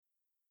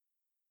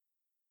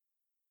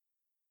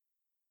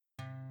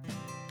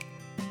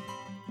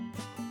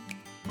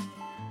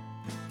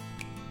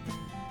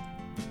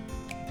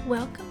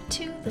Welcome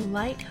to the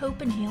Light,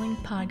 Hope, and Healing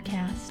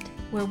podcast,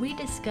 where we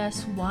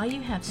discuss why you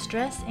have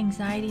stress,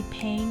 anxiety,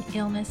 pain,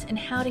 illness, and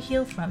how to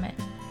heal from it.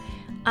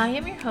 I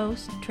am your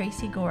host,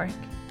 Tracy Gorick.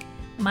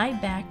 My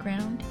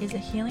background is a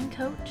healing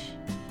coach,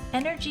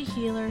 energy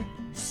healer,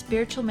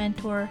 spiritual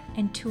mentor,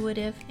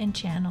 intuitive, and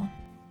channel.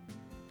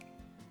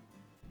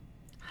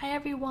 Hi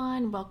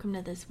everyone, welcome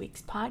to this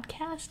week's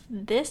podcast.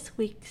 This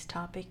week's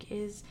topic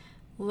is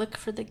look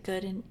for the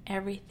good in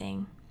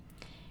everything,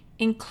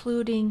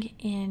 including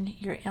in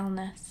your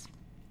illness.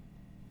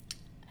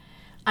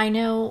 I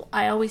know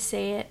I always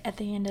say it at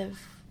the end of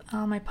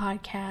all my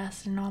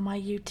podcasts and all my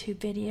YouTube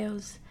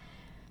videos.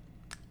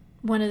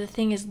 One of the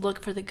things is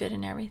look for the good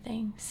in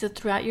everything. So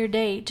throughout your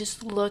day,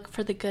 just look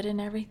for the good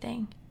in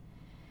everything.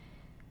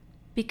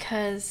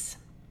 Because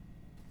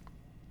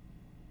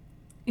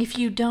if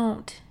you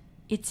don't,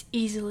 it's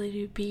easily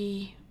to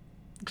be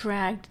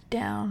dragged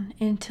down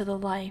into the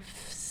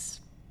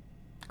life's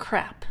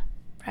crap,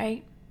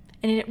 right?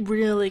 And it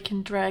really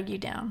can drag you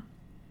down.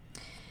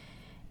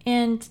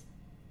 And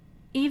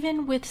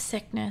even with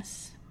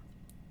sickness,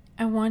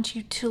 I want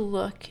you to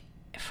look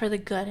for the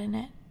good in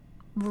it,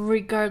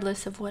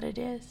 regardless of what it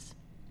is.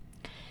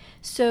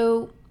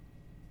 So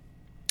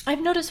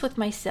I've noticed with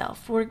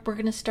myself, we're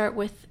going to start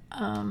with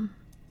not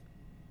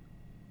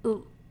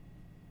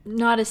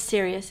as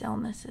serious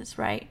illnesses,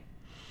 right?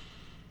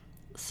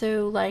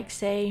 So like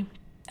say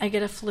I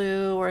get a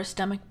flu or a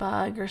stomach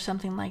bug or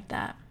something like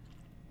that.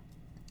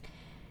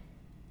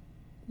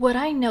 What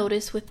I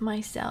notice with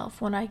myself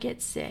when I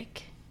get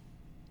sick,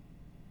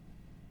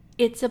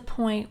 it's a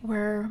point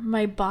where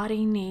my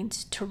body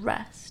needs to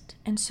rest.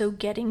 And so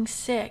getting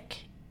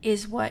sick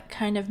is what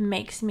kind of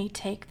makes me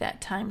take that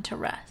time to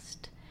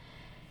rest.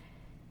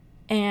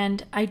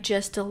 And I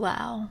just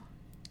allow.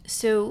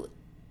 So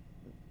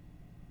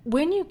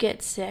when you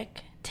get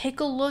sick,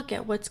 take a look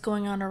at what's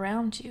going on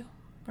around you,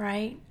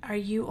 right? Are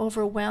you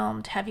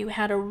overwhelmed? Have you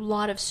had a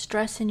lot of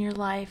stress in your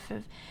life?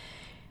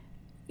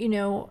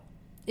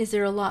 Is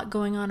there a lot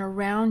going on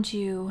around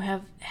you?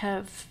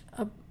 Have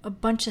a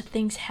bunch of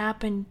things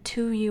happened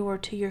to you or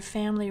to your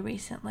family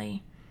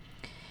recently?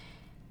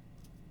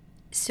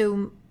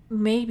 So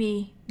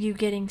maybe you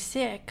getting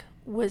sick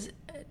was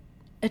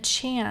a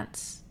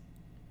chance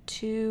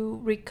to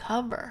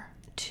recover,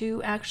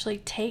 to actually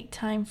take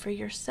time for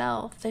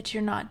yourself that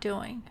you're not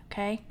doing,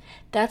 okay?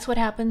 That's what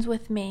happens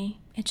with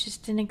me. It's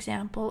just an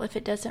example. If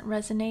it doesn't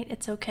resonate,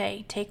 it's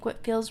okay. Take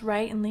what feels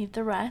right and leave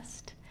the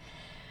rest.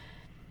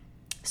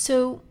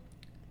 So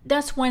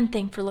that's one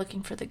thing for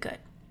looking for the good.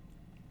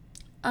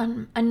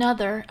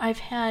 Another, I've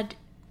had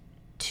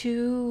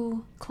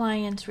 2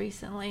 clients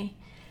recently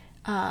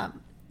that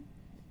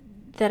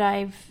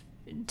I've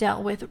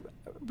dealt with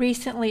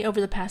recently over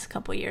the past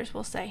couple years,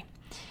 we'll say,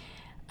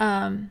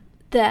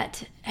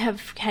 that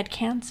have had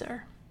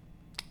cancer.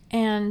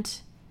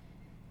 And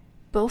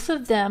both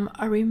of them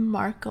are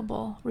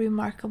remarkable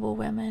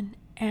women.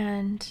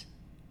 And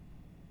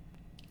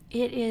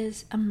it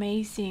is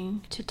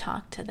amazing to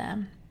talk to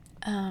them.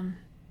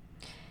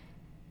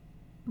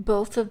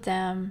 Both of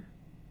them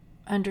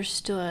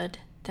understood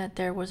that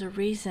there was a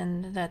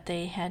reason that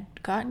they had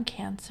gotten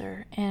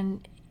cancer,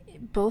 and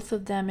both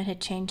of them, it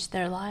had changed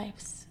their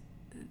lives.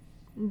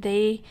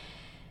 It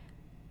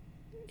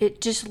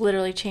just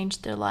literally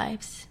changed their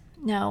lives.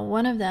 Now,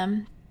 one of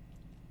them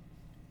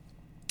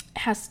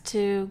has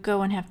to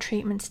go and have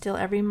treatment still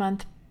every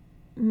month,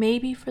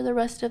 maybe for the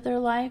rest of their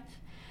life.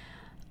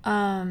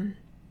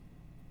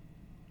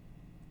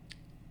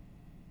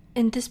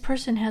 And this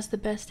person has the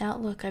best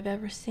outlook I've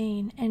ever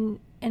seen.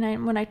 And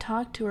when I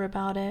talked to her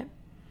about it,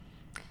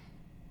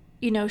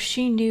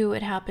 she knew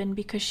it happened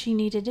because she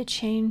needed to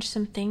change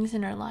some things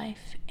in her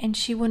life, and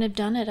she wouldn't have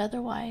done it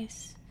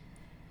otherwise.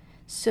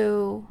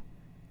 So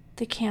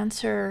the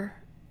cancer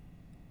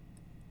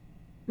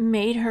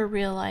made her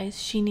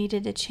realize she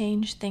needed to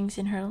change things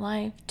in her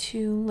life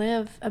to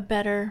live a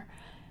better,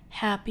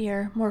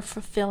 happier, more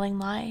fulfilling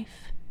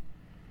life.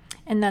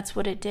 And that's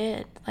what it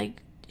did.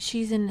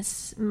 She's in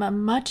a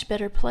much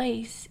better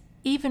place,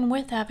 even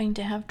with having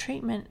to have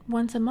treatment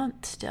once a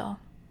month still.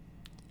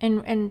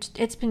 And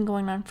it's been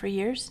going on for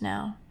years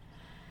now.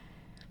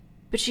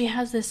 But she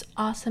has this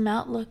awesome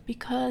outlook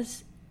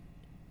because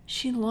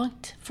she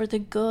looked for the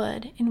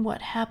good in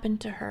what happened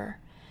to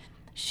her.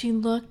 She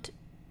looked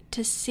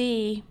to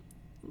see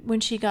when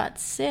she got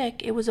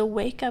sick, it was a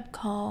wake-up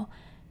call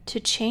to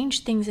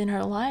change things in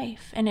her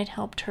life, and it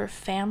helped her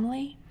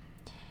family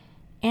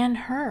and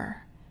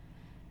her.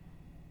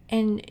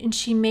 And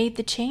she made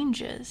the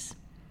changes.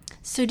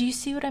 So do you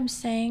see what I'm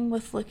saying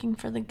with looking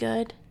for the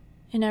good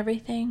in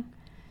everything?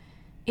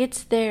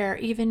 It's there,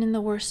 even in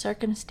the worst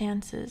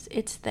circumstances.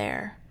 It's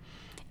there.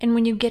 And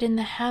when you get in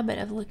the habit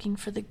of looking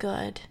for the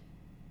good,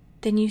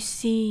 then you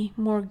see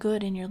more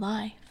good in your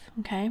life,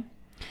 okay?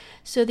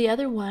 So the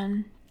other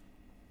one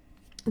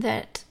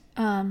that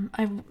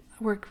I've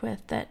worked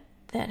with that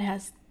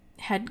has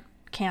had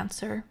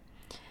cancer,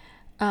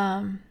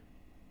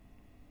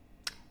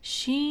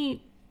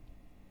 she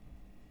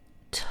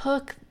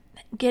took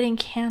getting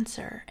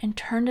cancer and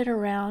turned it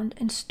around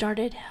and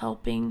started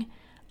helping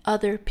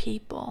other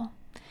people.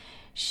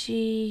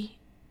 She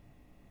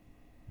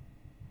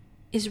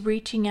is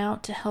reaching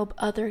out to help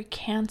other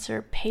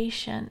cancer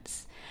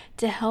patients,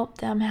 to help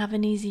them have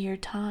an easier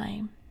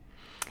time.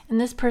 And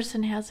this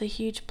person has a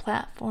huge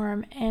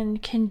platform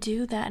and can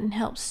do that and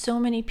help so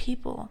many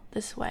people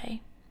this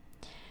way.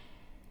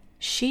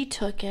 She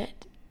took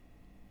it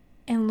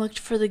and looked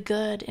for the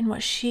good in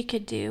what she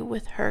could do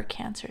with her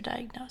cancer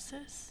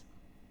diagnosis.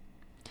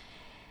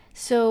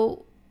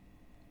 So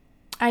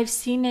I've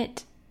seen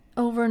it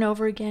over and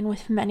over again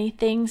with many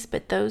things,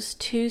 but those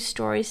two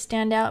stories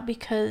stand out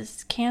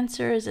because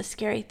cancer is a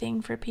scary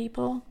thing for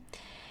people.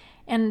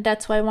 And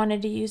that's why I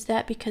wanted to use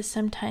that, because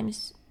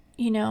sometimes,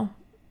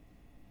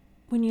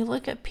 when you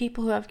look at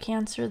people who have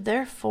cancer,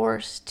 they're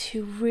forced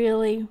to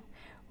really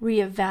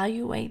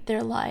reevaluate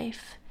their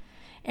life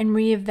and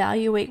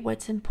reevaluate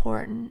what's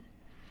important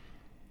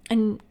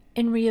and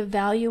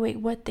reevaluate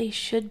what they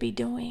should be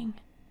doing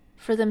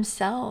for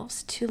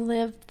themselves to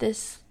live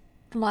this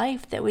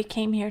life that we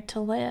came here to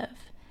live.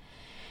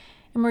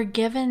 And we're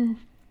given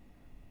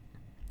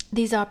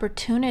these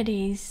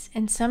opportunities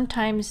and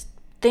sometimes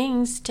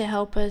things to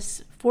help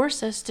us,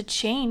 force us to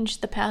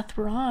change the path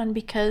we're on,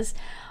 because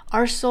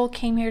our soul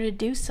came here to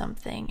do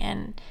something,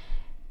 and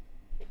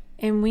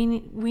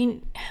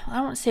we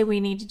I won't say we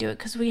need to do it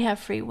because we have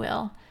free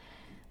will,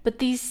 but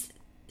these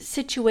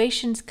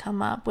situations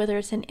come up, whether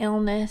it's an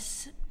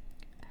illness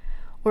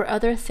or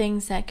other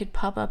things that could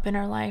pop up in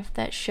our life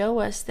that show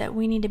us that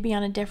we need to be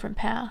on a different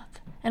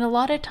path. And a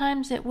lot of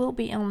times it will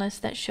be illness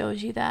that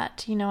shows you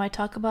that. I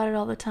talk about it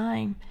all the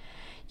time.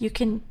 You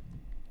can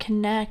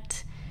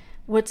connect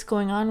what's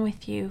going on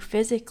with you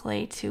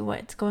physically to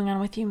what's going on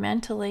with you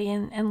mentally,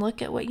 and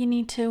look at what you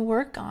need to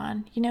work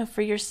on,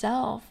 for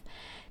yourself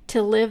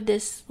to live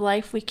this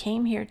life we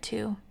came here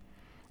to.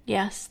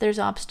 Yes, there's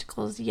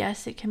obstacles.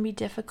 Yes, it can be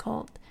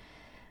difficult.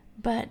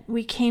 But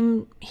we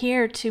came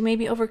here to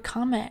maybe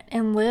overcome it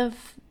and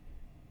live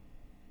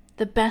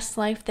the best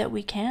life that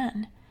we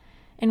can.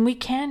 And we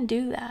can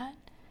do that.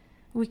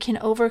 We can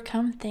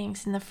overcome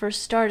things. And the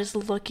first start is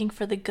looking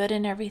for the good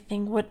in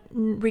everything,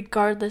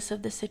 regardless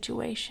of the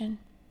situation.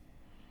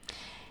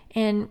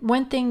 And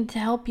one thing to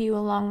help you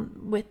along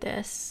with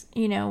this,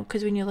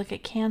 because when you look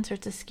at cancer,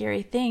 it's a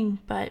scary thing,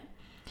 but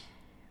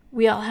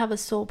we all have a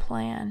soul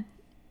plan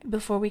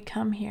before we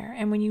come here.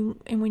 And when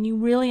you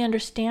really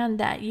understand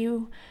that,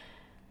 you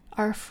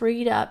are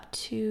freed up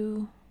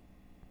to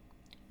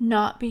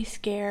not be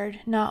scared,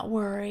 not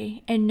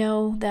worry, and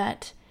know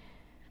that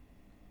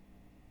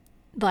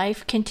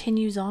life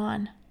continues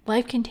on.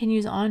 Life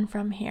continues on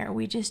from here.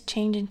 We just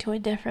change into a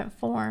different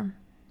form.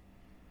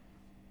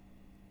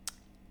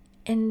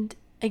 And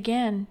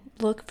again,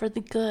 look for the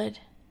good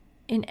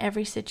in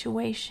every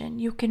situation.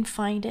 You can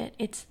find it.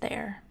 It's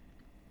there.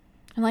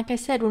 And like I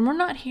said, when we're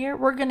not here,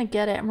 we're going to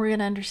get it and we're going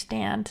to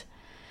understand.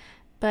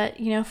 But,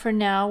 for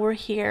now, we're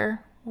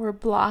here. We're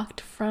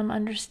blocked from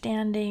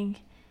understanding.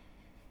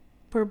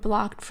 We're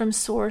blocked from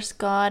Source,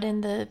 God,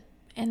 and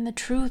the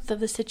truth of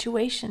the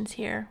situations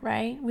here,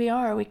 right? We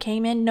are. We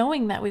came in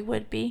knowing that we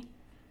would be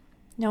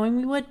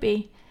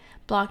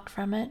blocked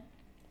from it.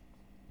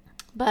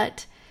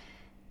 But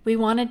we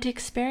wanted to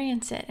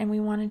experience it, and we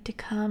wanted to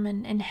come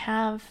and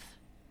have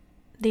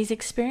these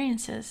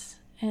experiences,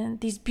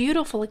 and these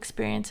beautiful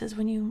experiences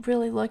when you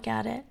really look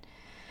at it.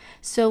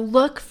 So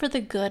look for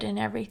the good in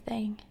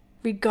everything.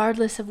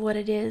 Regardless of what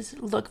it is,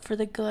 look for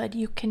the good.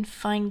 You can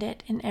find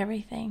it in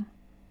everything.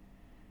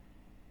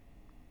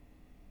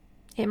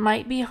 It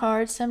might be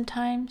hard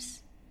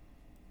sometimes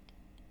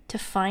to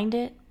find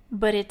it,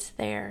 but it's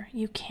there.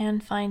 You can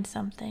find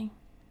something.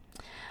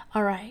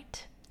 All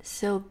right,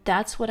 so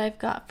that's what I've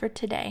got for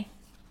today.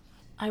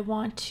 I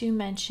want to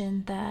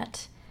mention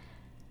that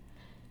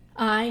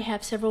I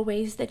have several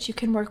ways that you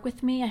can work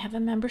with me. I have a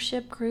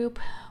membership group,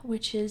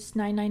 which is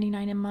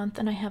 $9.99 a month,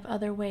 and I have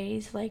other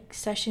ways like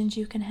sessions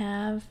you can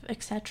have,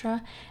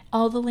 etc.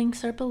 All the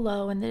links are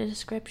below in the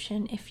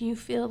description if you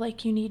feel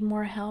like you need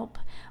more help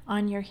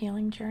on your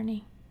healing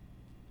journey.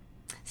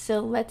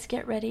 So let's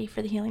get ready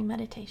for the healing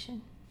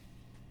meditation.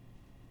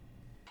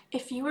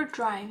 If you are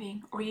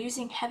driving or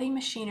using heavy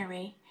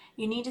machinery,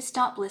 you need to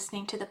stop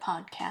listening to the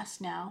podcast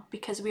now,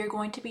 because we are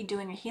going to be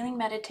doing a healing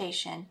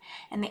meditation,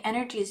 and the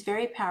energy is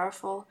very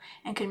powerful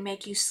and can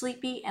make you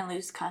sleepy and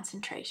lose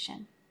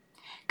concentration.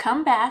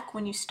 Come back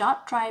when you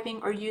stop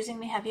driving or using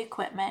the heavy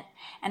equipment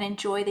and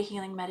enjoy the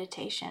healing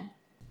meditation.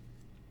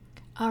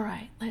 All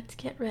right, let's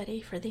get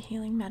ready for the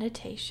healing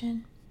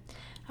meditation.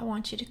 I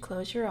want you to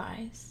close your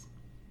eyes.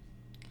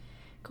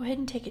 Go ahead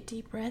and take a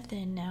deep breath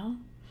in now.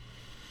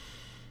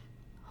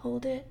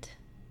 Hold it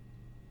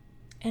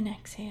and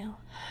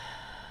exhale.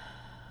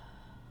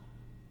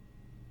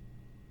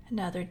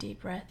 Another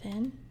deep breath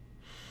in.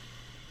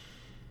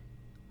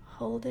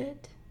 Hold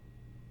it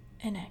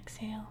and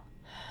exhale.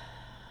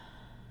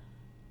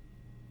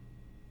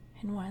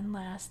 And one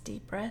last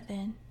deep breath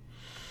in.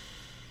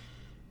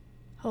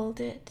 Hold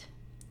it.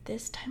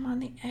 This time on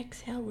the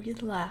exhale,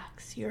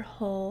 relax your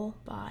whole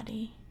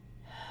body.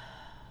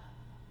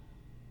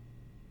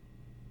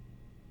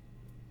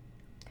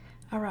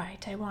 All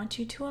right, I want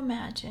you to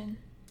imagine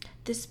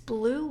this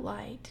blue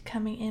light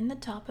coming in the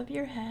top of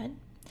your head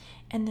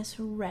and this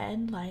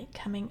red light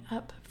coming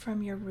up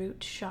from your root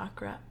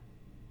chakra,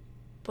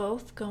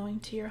 both going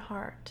to your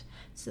heart.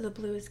 So the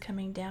blue is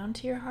coming down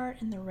to your heart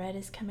and the red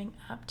is coming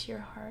up to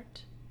your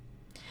heart.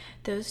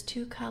 Those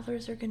two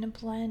colors are going to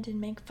blend and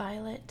make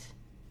violet.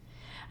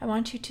 I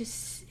want you to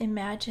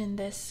imagine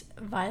this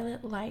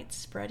violet light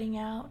spreading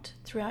out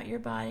throughout your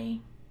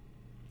body.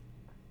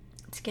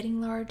 It's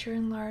getting larger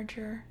and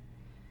larger.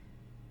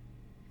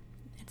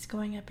 It's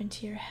going up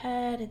into your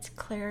head. It's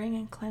clearing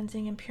and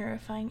cleansing and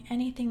purifying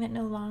anything that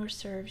no longer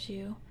serves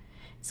you.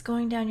 It's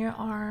going down your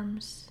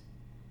arms,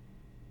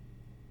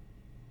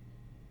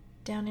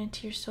 down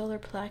into your solar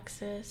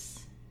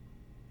plexus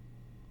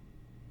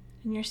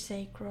and your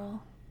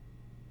sacral,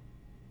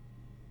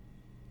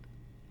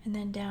 and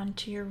then down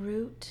to your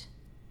root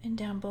and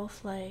down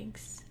both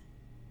legs,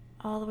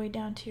 all the way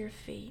down to your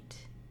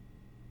feet.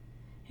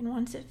 And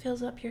once it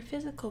fills up your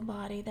physical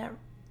body, that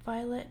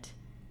violet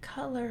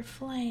color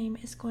flame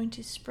is going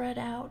to spread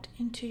out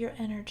into your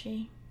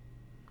energy,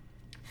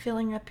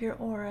 filling up your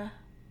aura,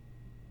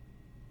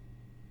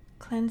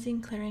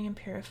 cleansing, clearing, and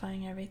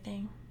purifying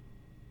everything.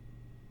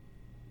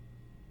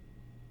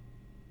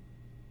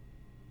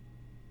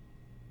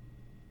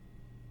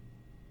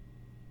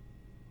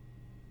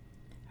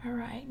 All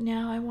right,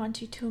 now I want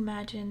you to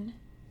imagine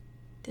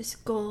this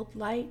gold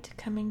light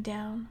coming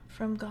down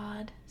from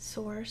God,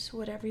 Source,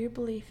 whatever your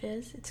belief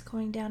is. It's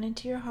going down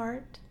into your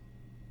heart.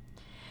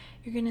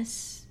 You're going to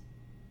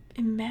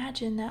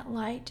imagine that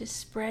light just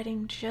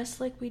spreading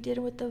just like we did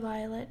with the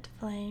violet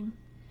flame,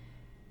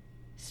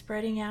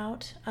 spreading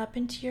out up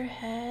into your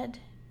head,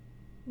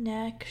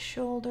 neck,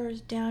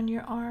 shoulders, down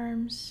your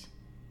arms,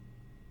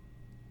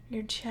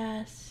 your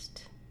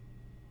chest,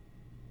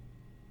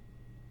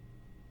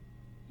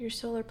 your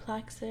solar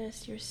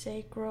plexus, your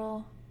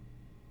sacral,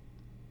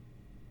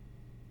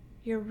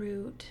 your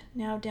root,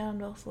 now down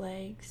both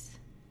legs.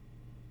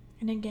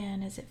 And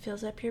again, as it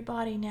fills up your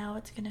body, now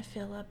it's going to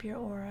fill up your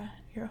aura,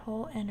 your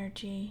whole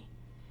energy.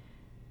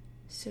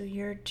 So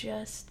you're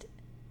just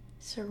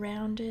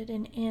surrounded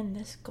and in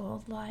this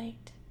gold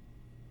light.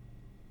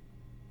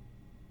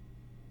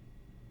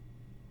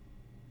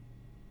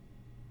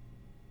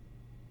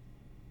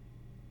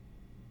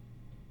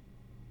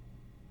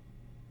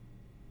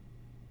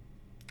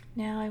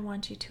 Now I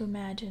want you to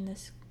imagine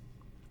this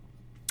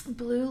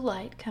blue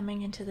light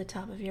coming into the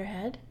top of your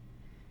head.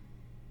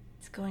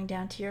 It's going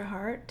down to your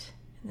heart,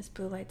 and this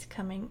blue light's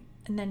coming,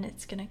 and then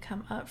it's going to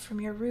come up from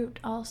your root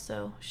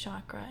also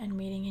chakra and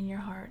meeting in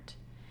your heart.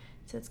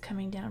 So it's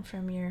coming down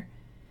from your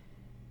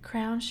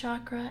crown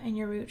chakra and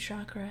your root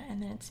chakra,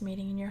 and then it's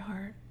meeting in your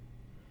heart.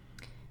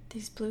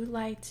 These blue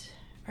lights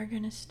are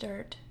going to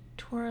start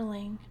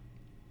twirling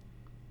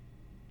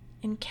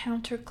in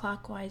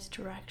counterclockwise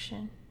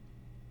direction.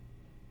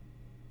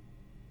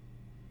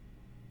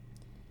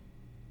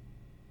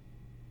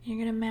 You're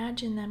going to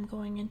imagine them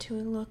going into a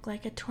look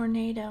like a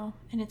tornado,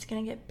 and it's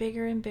going to get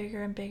bigger and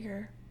bigger and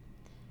bigger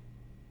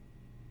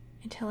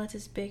until it's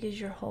as big as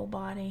your whole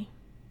body.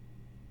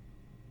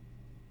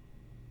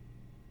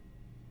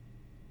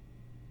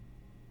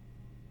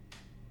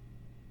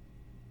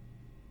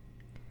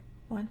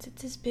 Once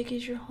it's as big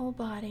as your whole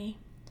body,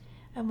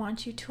 I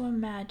want you to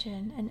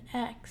imagine an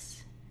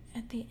X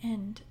at the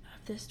end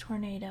of this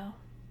tornado.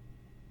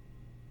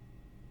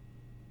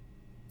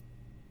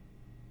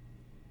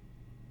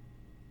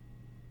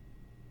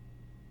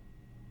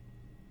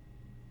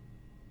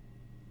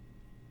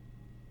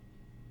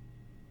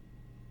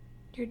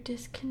 You're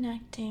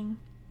disconnecting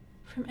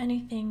from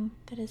anything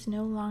that is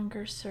no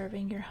longer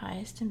serving your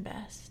highest and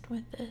best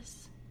with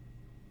this.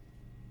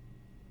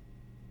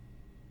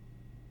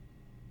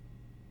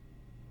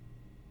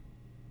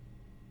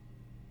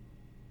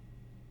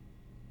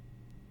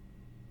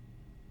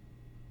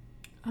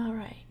 All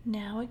right,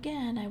 now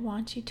again, I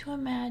want you to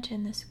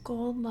imagine this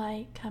gold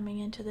light coming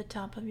into the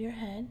top of your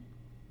head.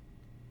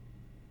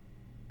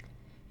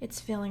 It's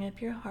filling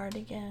up your heart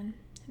again.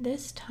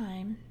 This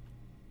time,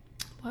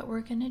 what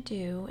we're going to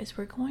do is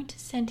we're going to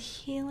send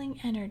healing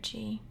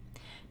energy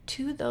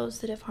to those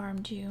that have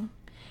harmed you.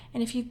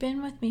 And if you've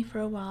been with me for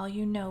a while,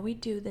 you know we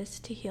do this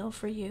to heal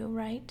for you,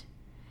 right?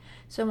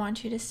 So I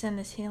want you to send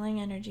this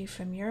healing energy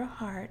from your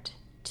heart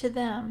to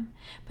them,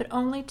 but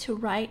only to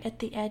right at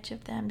the edge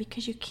of them,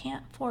 because you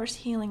can't force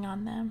healing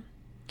on them.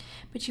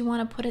 But you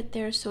want to put it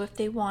there so if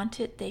they want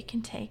it, they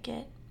can take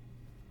it.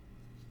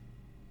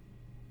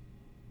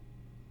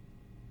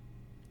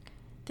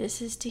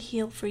 This is to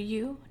heal for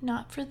you,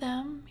 not for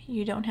them.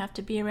 You don't have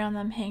to be around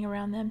them, hang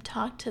around them,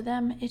 talk to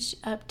them. It's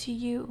up to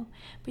you.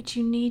 But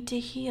you need to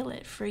heal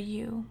it for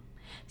you.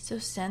 So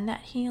send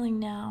that healing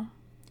now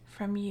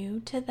from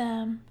you to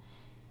them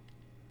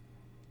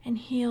and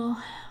heal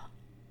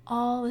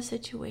all the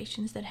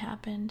situations that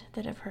happened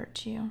that have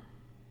hurt you.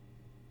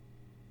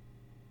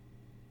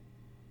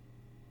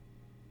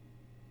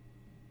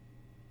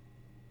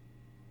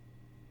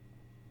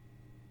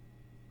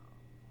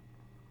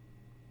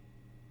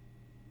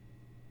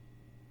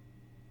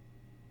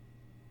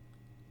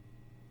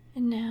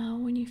 And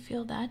you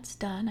feel that's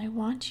done, I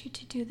want you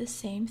to do the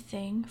same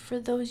thing for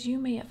those you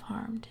may have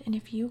harmed. And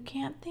if you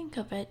can't think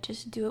of it,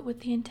 just do it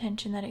with the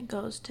intention that it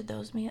goes to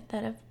those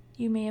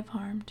you may have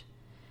harmed.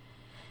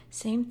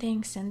 Same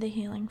thing, send the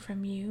healing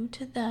from you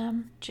to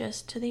them,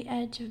 just to the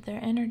edge of their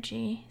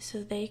energy,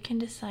 so they can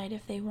decide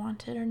if they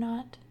want it or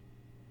not.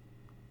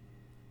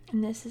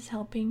 And this is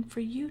helping for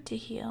you to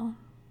heal.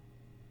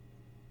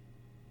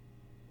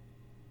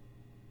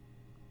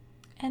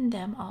 And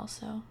them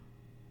also.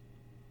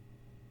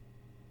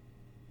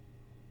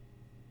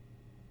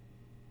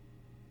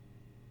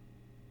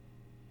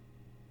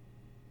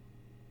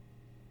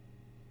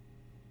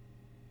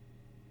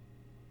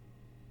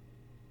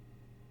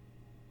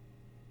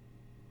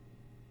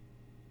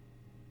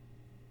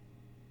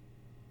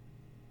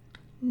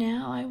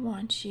 Now I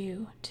want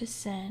you to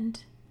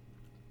send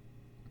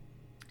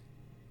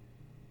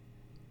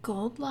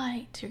gold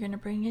light. You're going to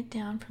bring it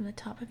down from the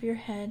top of your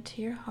head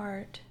to your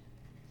heart.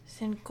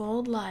 Send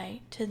gold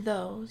light to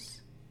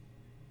those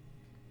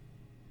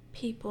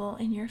people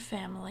in your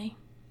family.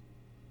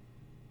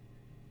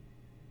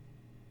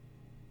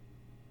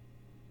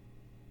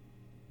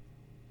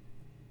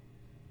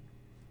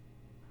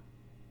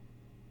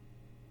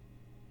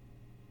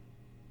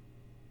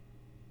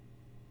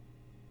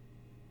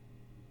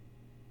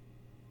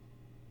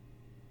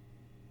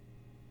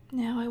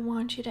 Now I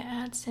want you to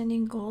add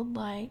sending gold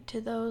light to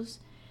those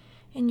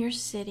in your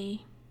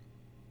city.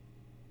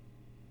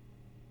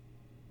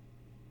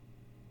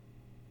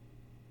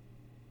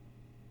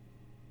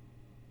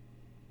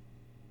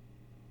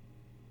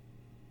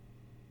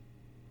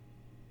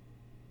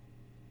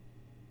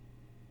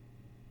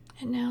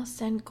 And now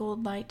send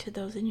gold light to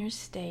those in your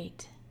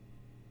state.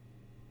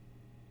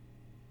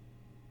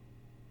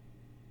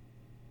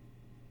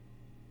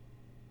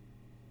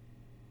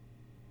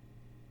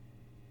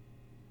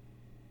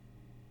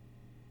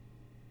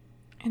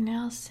 And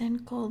now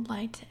send gold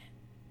light to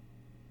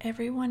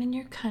everyone in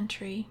your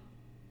country.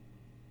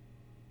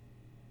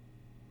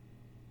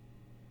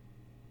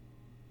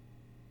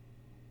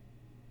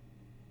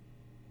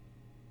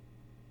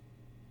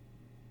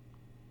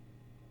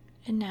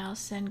 And now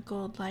send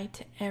gold light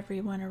to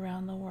everyone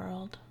around the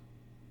world.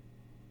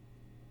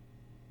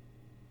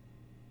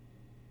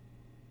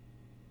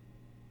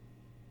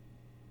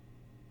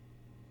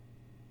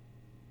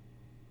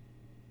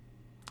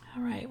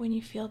 All right, when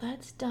you feel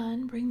that's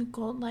done, bring the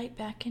gold light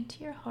back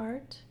into your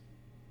heart.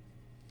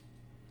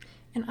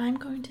 And I'm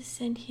going to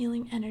send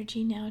healing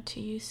energy now to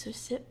you, so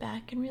sit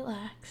back and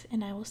relax,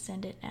 and I will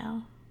send it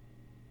now.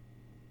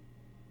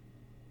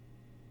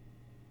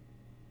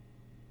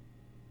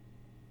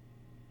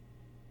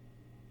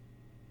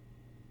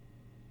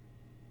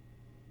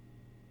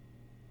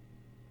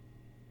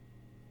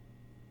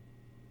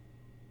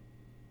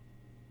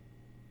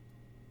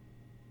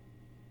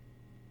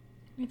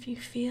 If you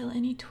feel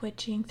any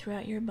twitching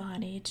throughout your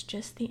body, it's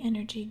just the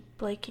energy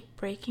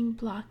breaking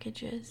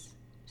blockages.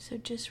 So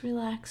just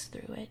relax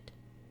through it.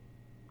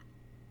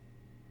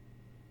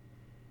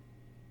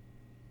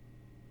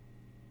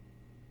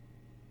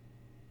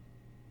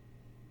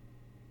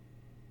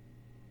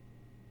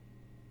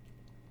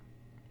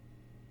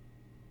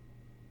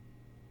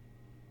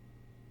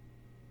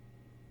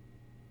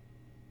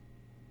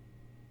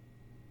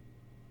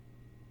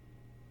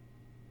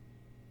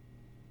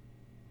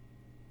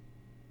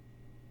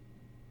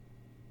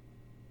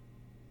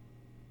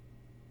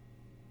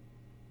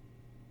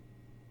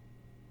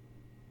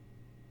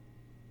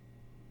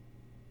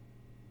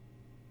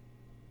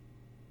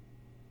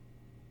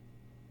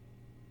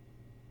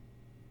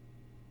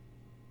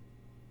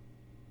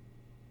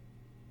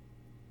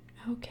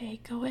 Okay,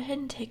 go ahead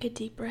and take a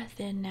deep breath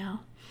in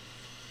now.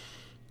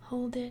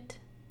 Hold it.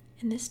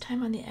 And this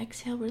time on the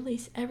exhale,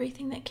 release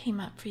everything that came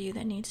up for you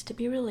that needs to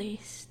be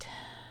released.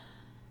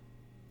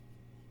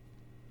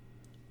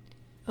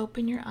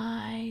 Open your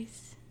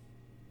eyes.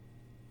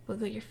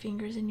 Wiggle your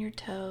fingers and your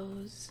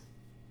toes.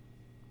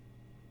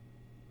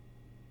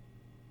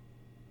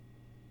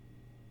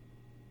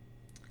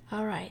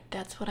 All right,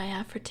 that's what I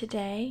have for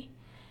today.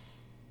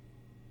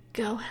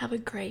 Go have a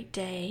great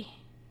day.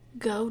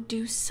 Go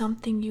do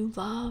something you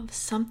love,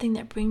 something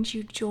that brings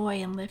you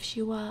joy and lifts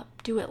you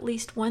up. Do at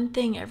least one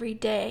thing every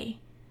day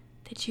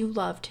that you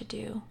love to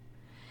do.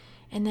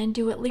 And then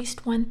do at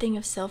least one thing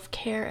of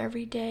self-care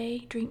every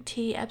day. Drink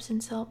tea,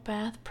 Epsom salt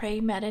bath, pray,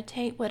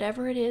 meditate,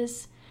 whatever it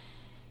is.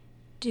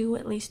 Do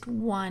at least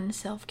one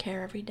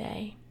self-care every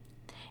day.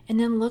 And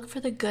then look for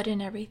the good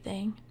in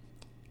everything.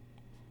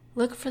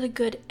 Look for the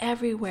good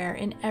everywhere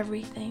in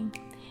everything.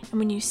 And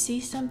when you see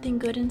something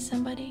good in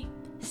somebody,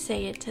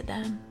 say it to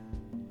them.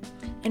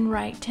 And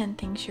write 10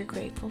 things you're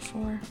grateful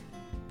for.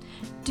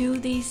 Do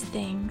these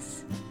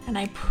things, and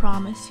I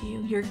promise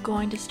you, you're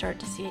going to start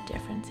to see a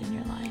difference in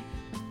your life.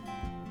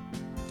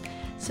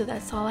 So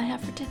that's all I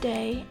have for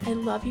today. I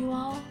love you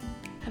all.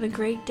 Have a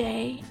great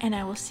day, and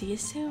I will see you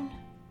soon.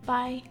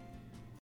 Bye.